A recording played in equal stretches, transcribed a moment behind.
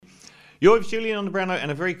You're with Julian on the Brown Note,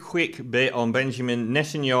 and a very quick bit on Benjamin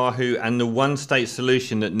Netanyahu and the one-state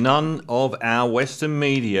solution that none of our Western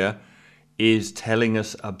media is telling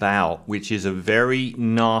us about, which is a very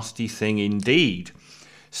nasty thing indeed.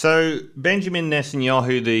 So Benjamin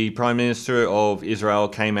Netanyahu, the Prime Minister of Israel,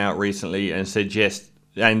 came out recently and said yes,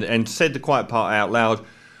 and said the quiet part out loud,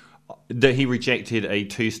 that he rejected a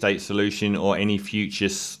two-state solution or any future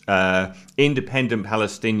independent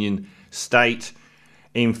Palestinian state,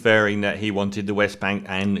 inferring that he wanted the West Bank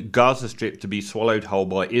and Gaza Strip to be swallowed whole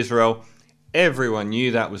by Israel. Everyone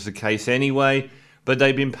knew that was the case anyway, but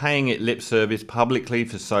they've been paying it lip service publicly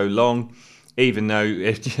for so long, even though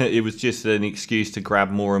it was just an excuse to grab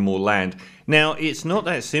more and more land. Now, it's not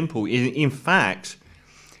that simple. In fact,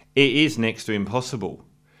 it is next to impossible.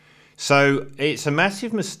 So it's a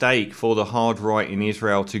massive mistake for the hard right in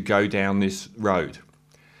Israel to go down this road.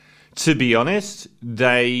 To be honest,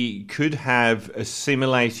 they could have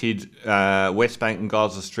assimilated West Bank and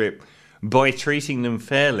Gaza Strip by treating them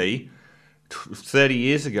fairly 30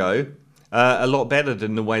 years ago, a lot better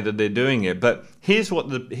than the way that they're doing it. But here's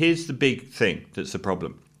the big thing that's the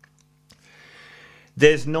problem.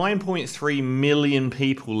 There's 9.3 million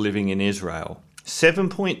people living in Israel.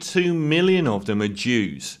 7.2 million of them are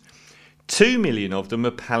Jews. 2 million of them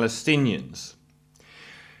are Palestinians.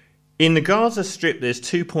 In the Gaza Strip, there's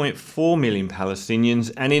 2.4 million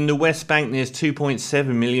Palestinians, and in the West Bank, there's 2.7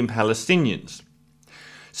 million Palestinians.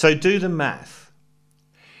 So do the math.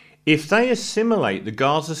 If they assimilate the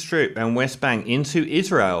Gaza Strip and West Bank into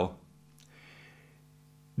Israel,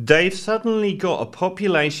 they've suddenly got a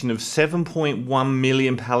population of 7.1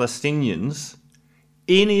 million Palestinians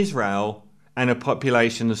in Israel and a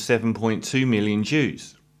population of 7.2 million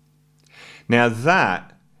Jews. Now that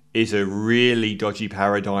is a really dodgy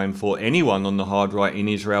paradigm for anyone on the hard right in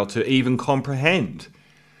Israel to even comprehend.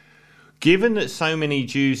 Given that so many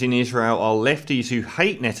Jews in Israel are lefties who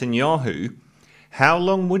hate Netanyahu, how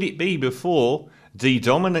long would it be before the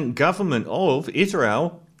dominant government of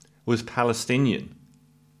Israel was Palestinian?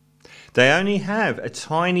 They only have a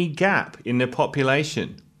tiny gap in their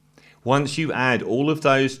population. Once you add all of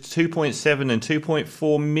those 2.7 and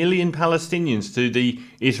 2.4 million Palestinians to the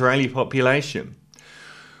Israeli population,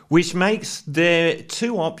 which makes there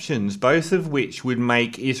two options, both of which would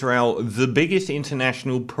make Israel the biggest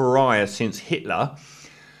international pariah since Hitler,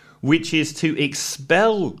 which is to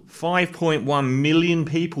expel 5.1 million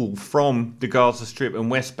people from the Gaza Strip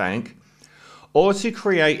and West Bank, or to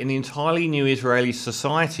create an entirely new Israeli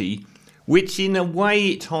society, which in a way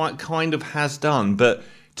it kind of has done, but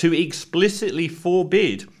to explicitly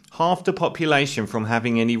forbid half the population from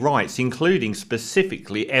having any rights, including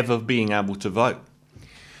specifically ever being able to vote.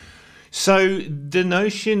 So the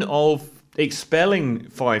notion of expelling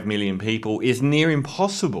 5 million people is near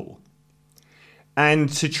impossible. And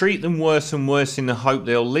to treat them worse and worse in the hope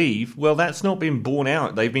they'll leave, well, that's not been borne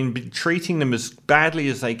out. They've been treating them as badly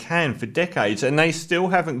as they can for decades, and they still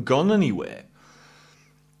haven't gone anywhere.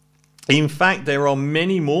 In fact, there are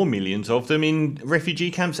many more millions of them in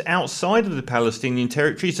refugee camps outside of the Palestinian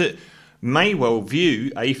territories that may well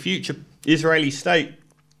view a future Israeli state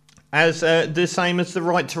as the same as the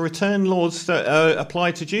right to return laws that apply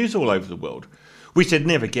to Jews all over the world, which they'd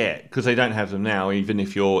never get because they don't have them now. Even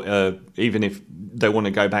if they want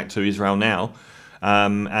to go back to Israel now,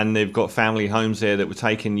 and they've got family homes there that were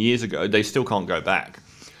taken years ago, they still can't go back.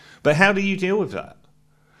 But how do you deal with that?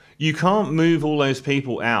 You can't move all those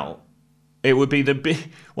people out. It would be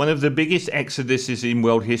one of the biggest exoduses in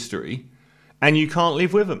world history, and you can't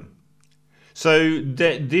live with them. So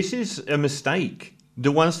this is a mistake.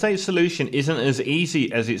 The one-state solution isn't as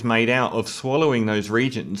easy as it's made out of swallowing those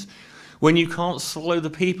regions when you can't swallow the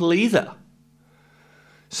people either.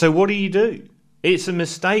 So what do? It's a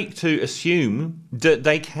mistake to assume that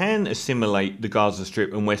they can assimilate the Gaza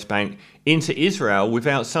Strip and West Bank into Israel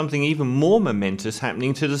without something even more momentous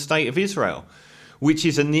happening to the state of Israel, which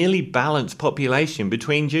is a nearly balanced population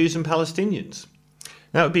between Jews and Palestinians.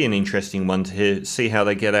 That would be an interesting one to see how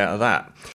they get out of that.